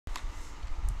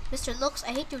Mr. Looks,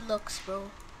 I hate your looks,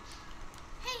 bro.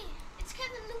 Hey, it's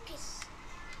Kevin Lucas.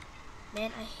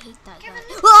 Man, I hate that Kevin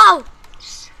guy.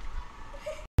 Lucas.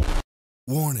 Whoa!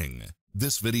 Warning.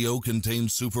 This video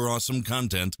contains super awesome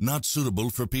content not suitable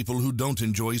for people who don't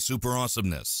enjoy super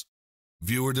awesomeness.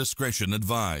 Viewer discretion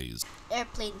advised.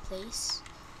 Airplane Place.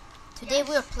 Today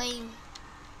we are playing.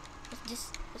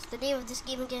 What's the name of this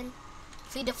game again?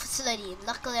 Freedom Facility.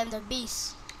 Luckily I'm the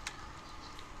beast.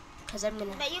 Because I'm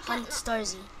gonna hunt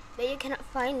Starzy. But you cannot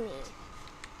find me.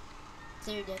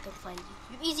 Clearly I can find you.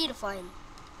 You're easy to find.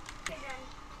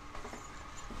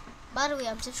 By the way,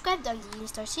 I'm subscribed on the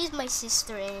Star. She's my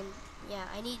sister, and yeah,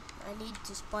 I need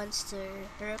to sponsor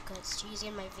her because she's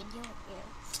in my video,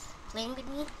 playing with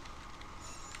me.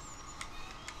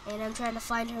 And I'm trying to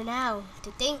find her now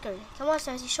to thank her. Come on,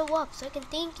 Starzy, show up so I can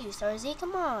thank you, Starzy.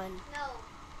 Come on. No.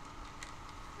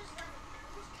 Who's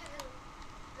Kevin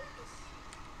Lucas?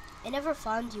 I never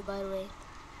found you, by the way.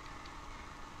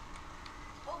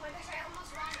 Oh my gosh, I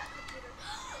almost ran that computer.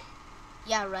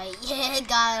 Yeah, right. Yeah,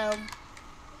 got him.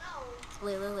 No.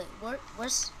 Wait.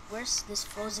 Where's this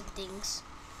frozen things?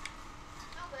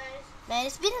 No, guys. Man,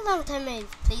 it's been a long time I've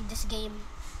played this game.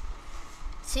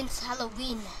 Since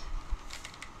Halloween.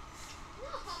 No.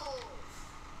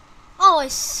 Oh, I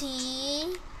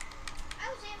see. I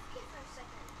was AFK for a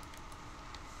second.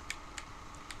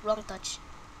 Wrong touch.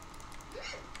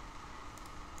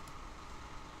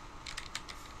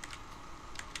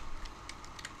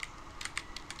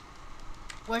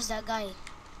 Where's that guy?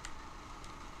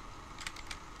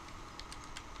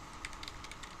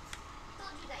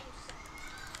 Told you that you suck.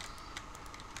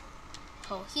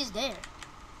 Oh, he's there.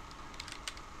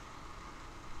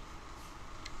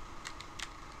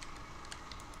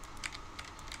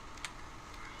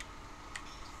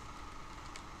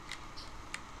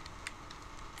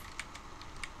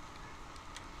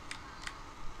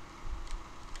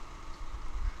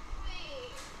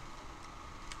 Wait.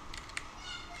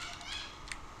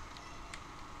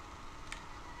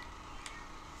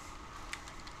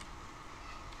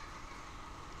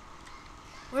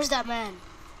 Where's that man?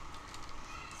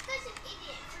 This guy's an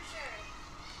idiot for sure.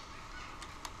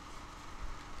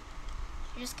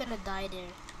 You're just gonna die there.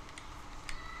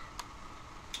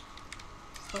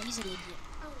 Oh, he's an idiot.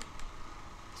 Oh.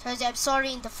 Starzy, I'm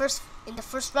sorry. In the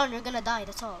first round, you're gonna die.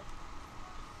 That's all.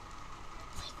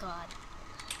 Oh my God.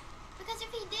 Because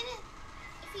if he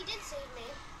did save me.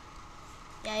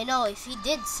 Yeah, I know. If he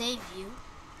did save you,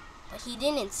 but he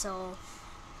didn't. So,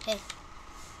 hey.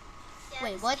 Yeah,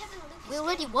 Wait, this what? Kevin Lucas We guy.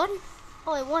 already won?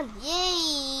 Oh, I won. And then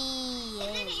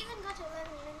Yay! it even got to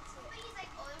 11 minutes. But he's like,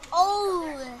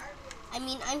 Oh! I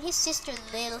mean, I'm his sister,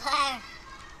 Lil.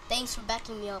 Thanks for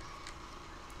backing me up.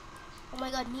 Oh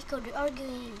my God, Nico, they're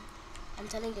arguing. I'm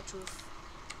telling the truth.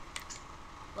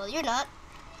 Well, you're not.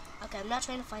 Okay, I'm not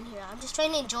trying to find here. I'm just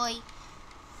trying to enjoy.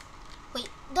 Wait,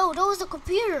 no, that was the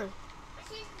computer.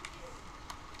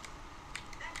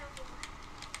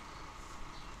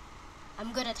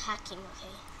 I'm good at hacking,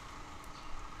 okay?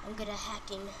 I'm good at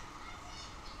hacking.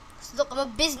 So look, I'm a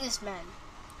businessman.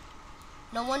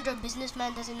 No wonder a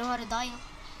businessman doesn't know how to dial.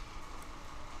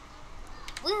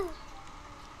 Woo!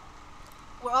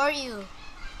 Where are you?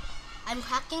 I'm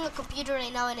hacking a computer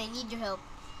right now and I need your help.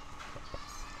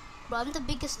 Bro, I'm the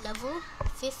biggest level.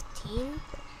 15.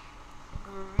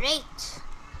 Great!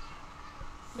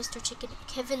 Mr. Chicken.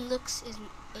 Kevin Looks is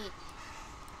 8.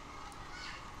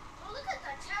 Oh, look at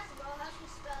that chat, bro. How she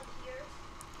spelled here.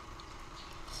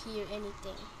 Hear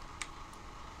anything.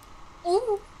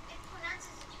 Ooh! It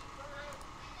pronounces the same,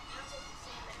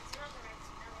 but it's not the right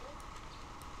spelling.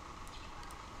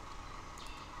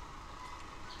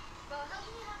 Bro, help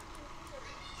me hack the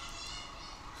computer.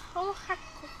 Oh, hack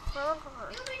computer. You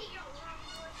already don't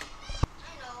know. I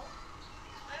know.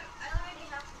 I already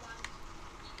hacked one.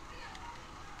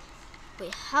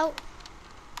 Wait, how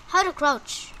to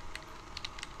crouch?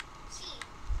 See?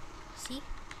 See?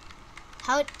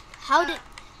 How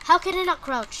can I not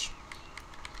crouch?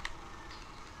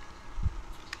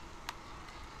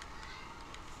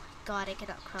 God, I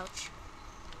cannot crouch.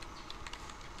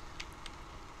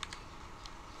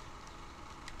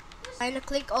 Trying to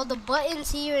click all the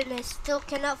buttons here and I still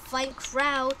cannot find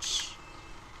crouch.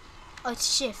 Oh,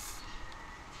 it's shift.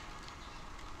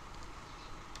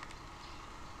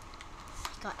 Oh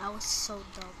my God, I was so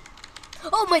dumb.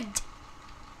 Oh my! I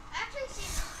actually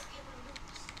saved Mr. Kevin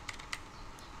Lucas.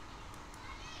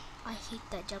 I hate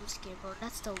that jump scare, bro.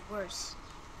 That's the worst.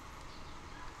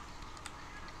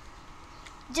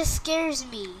 Just scares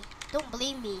me. Don't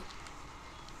blame me.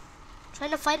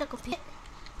 Trying to find a computer.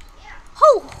 Yeah.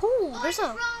 Ho! Oh, There's what's a.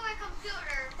 wrong with my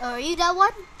computer? Are you that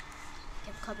one?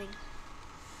 I'm coming.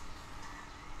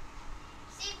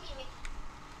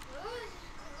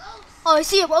 Oh, I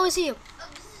see him. Oh, I see him.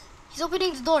 He's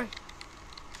opening the door.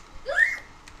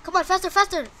 Come on, faster,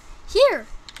 faster. Here.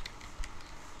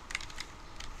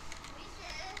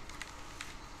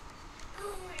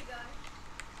 Oh my god.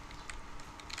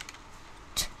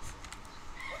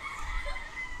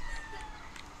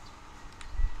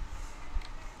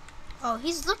 Oh,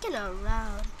 he's looking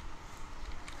around.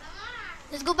 Come on.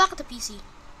 Let's go back to the PC. I'm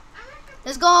not gonna.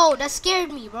 Let's go. That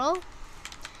scared me, bro.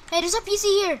 Hey, there's a PC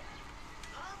here.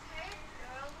 Okay.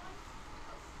 Girl.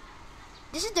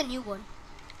 This is the new one.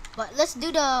 But let's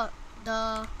do the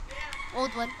Yeah.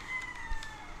 old one.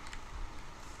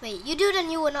 Wait, you do the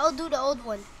new one. I'll do the old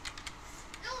one.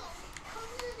 No.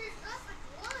 There's not but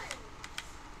one.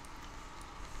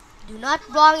 Do not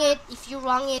wrong it. If you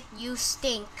wrong it, you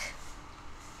stink.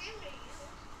 Same to you.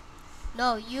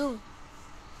 No, you.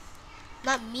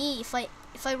 Not me. If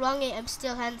I wrong it, I'm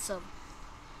still handsome.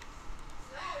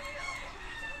 No, you're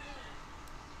ugly.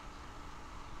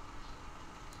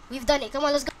 We've done it. Come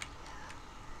on, let's go.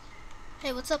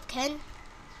 Hey, what's up, Ken?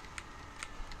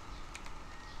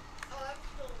 Oh, I'm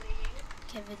still waiting.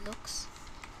 Kevin looks.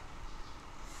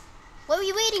 What are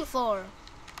you waiting for?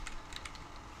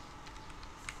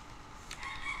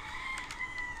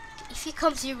 If he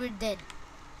comes here, we're dead.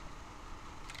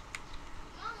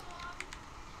 Mom.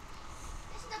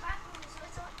 This is the back room, so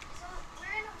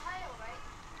we're in Ohio, right?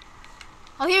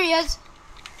 Oh, here he is.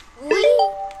 Wee.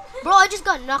 Bro, I just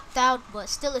got knocked out, but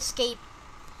still escaped.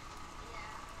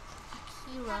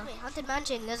 Akira. Haunted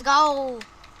Mansion. Let's go.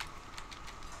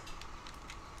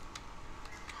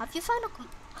 Have you found a...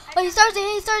 Oh, hey, Starzy.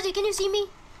 Hey, Starzy. Can you see me?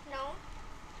 No.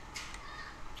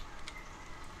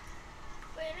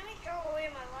 Wait, let me throw away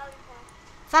my lollipop.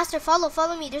 Faster,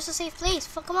 follow me. There's a safe place.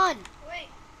 Come on. Wait.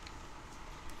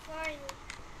 Fine.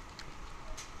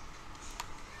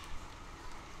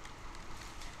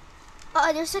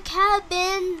 There's a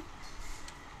cabin.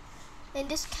 And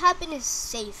this cabin is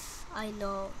safe. I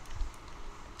know.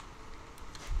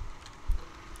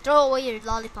 Throw away your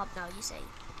lollipop now, you say.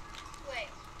 Wait.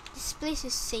 This place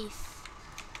is safe.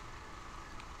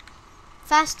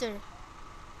 Faster.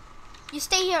 You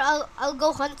stay here. I'll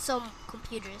go hunt some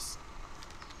computers.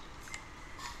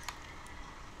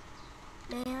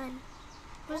 Man.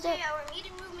 Where's Okay, that? our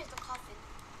meeting room is the coffin.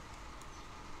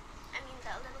 I mean, the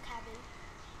little cabin.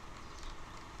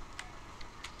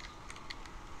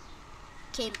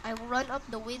 Okay, I will run up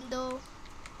the window.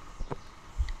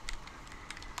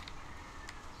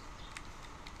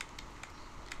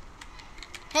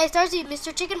 Hey, Starzy,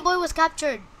 Mr. Chicken Boy was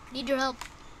captured. Need your help.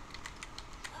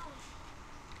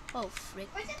 Oh. Oh, frick.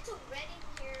 Why is it so red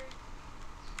in here?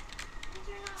 Can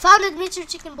you turn on? Found it, Mr.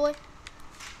 Chicken Boy.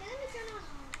 Can let me turn on?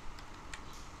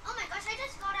 Oh my gosh, I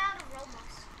just got out of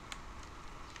Roblox.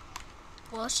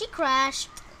 Well, she crashed.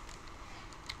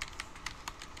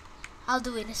 I'll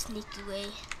do it in a sneaky way.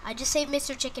 I just saved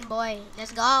Mr. Chicken Boy.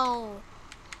 Let's go. Oh,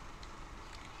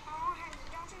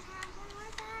 don't you have one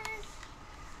more time?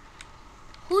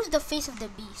 Who's the face of the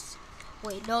beast?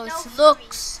 Wait, no, it's No,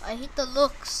 looks. I hate the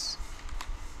looks.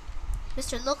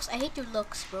 Mr. Looks, I hate your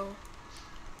looks, bro.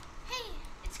 Hey,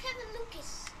 it's Kevin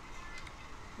Lucas.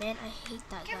 Man, I hate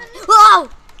that guy. Kevin Lucas. Whoa!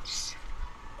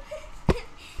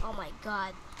 Oh my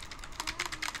god.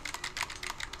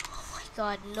 Oh my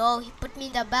god, no, he put me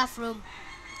in the bathroom.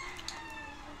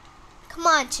 Come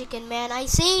on, chicken man, I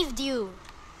saved you.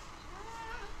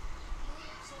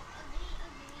 So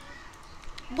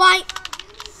ugly. Why?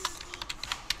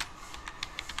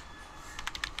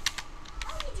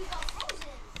 How did you got frozen?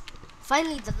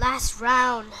 Finally, the last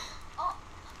round. Oh.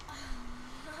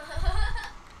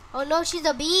 Oh no, she's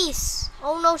the beast.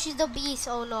 Oh no, she's the beast.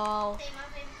 Oh no. Say my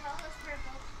favorite color is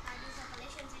purple. I do some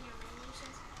collisions in your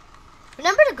relations.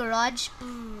 Remember the garage? No, I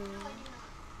do not.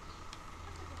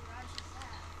 What the garage is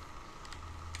that?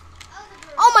 Oh, the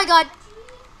garage. Oh my god.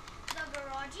 The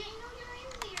garage. Yeah, I know you're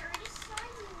in there. I just saw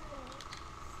you.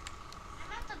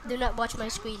 I'm at the garage. Do not watch my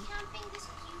screen. I'm camping this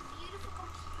cute, beautiful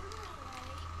computer,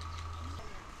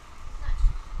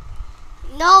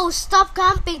 right? No, stop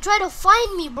camping. Try to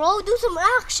find me, bro. Do some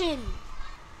action.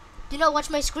 Do not watch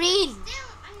my screen.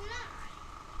 Still, I'm not.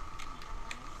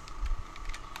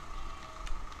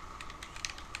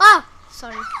 Ah,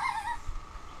 sorry.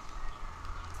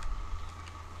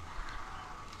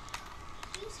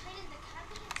 He's hiding the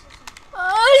cabinets or something.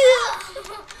 Oh,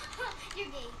 You're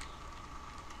gay.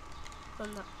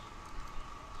 I'm not.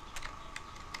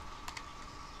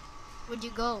 Where'd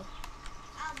you go?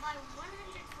 I'll buy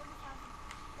 145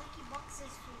 lucky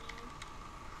boxes for you.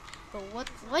 But what?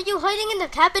 Why are you hiding in the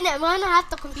cabinet? I'm gonna have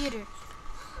the computer.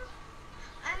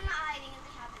 I'm not hiding in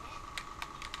the cabinet.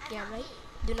 I'm Yeah, not right?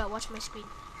 gay. Do not watch my screen.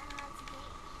 I'm not gay.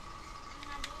 I'm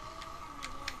not gay.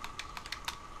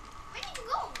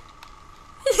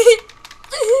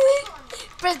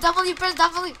 W, press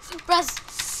W.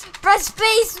 Press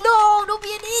space. No, don't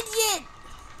be an idiot.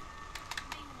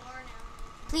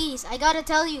 Please, I gotta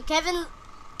tell you, Kevin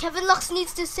Lux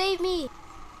needs to save me.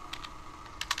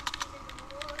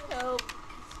 Help,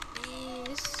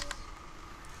 please.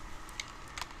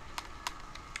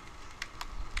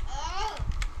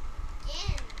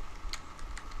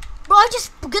 Bro, I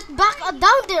just get back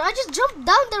down there. I just jumped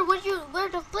down there where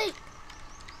the plate.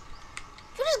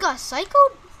 You just got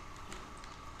psychoed?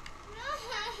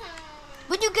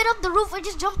 When you get up the roof, I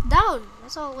just jumped down.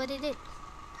 That's all what it did.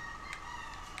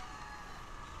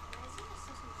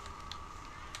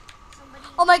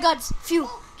 Oh my god, phew.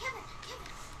 Oh, Kevin.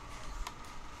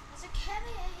 There's a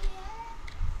Kevin here.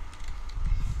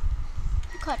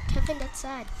 You caught Kevin, that's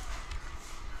sad.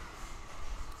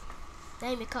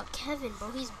 Damn, you caught Kevin,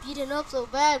 bro. He's beaten up so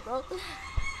bad, bro.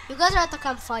 You guys are at the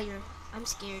campfire. I'm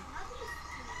scared.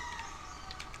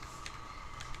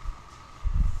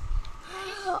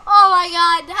 Oh my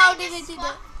god, how did I do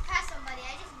that? Past somebody,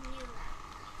 I just knew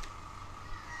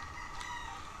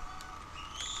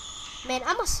that. Man,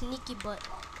 I'm a sneaky butt.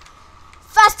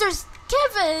 Faster,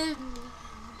 Kevin!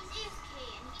 He's AFK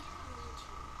and he doesn't need you.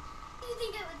 Do you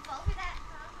think I would fall for that?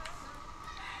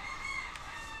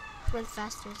 Run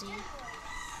faster, Z.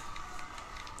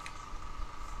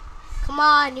 Come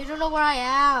on, you don't know where I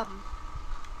am.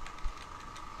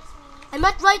 I'm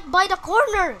at right by the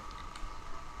corner.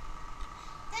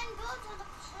 Then go to the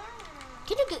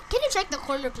corner. Can you check the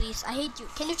corner, please? I hate you.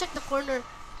 Can you check the corner?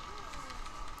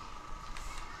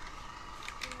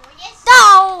 Yes.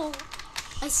 No!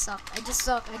 I suck. I just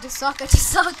suck. That's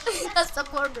the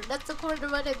corner. That's the corner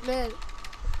what I meant.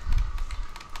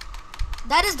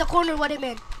 That is the corner what I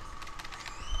meant.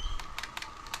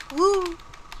 Woo!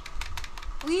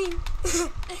 Wee!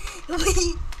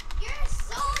 Wee! You're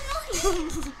so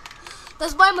annoying.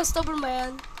 That's why I'm a stubborn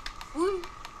man. Woo!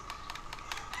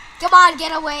 Come on,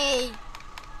 get away!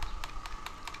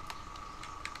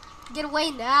 Get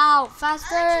away now!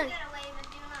 Faster! I'll let you get away, but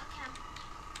do not camp.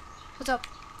 What's up?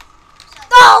 Shut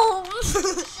No!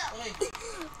 Shut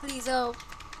Please help.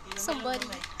 Somebody.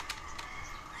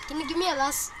 Can you give me a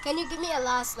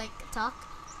last like talk?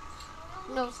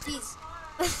 No, please.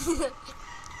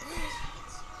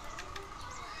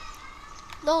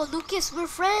 No, Lucas, we're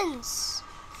friends.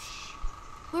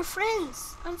 We're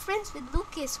friends. I'm friends with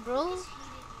Lucas, bro.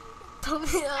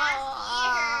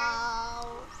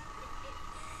 Oh.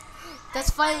 That's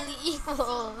finally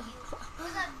equal.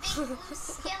 With a big blue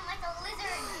skin like a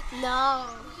lizard. No.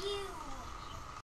 You.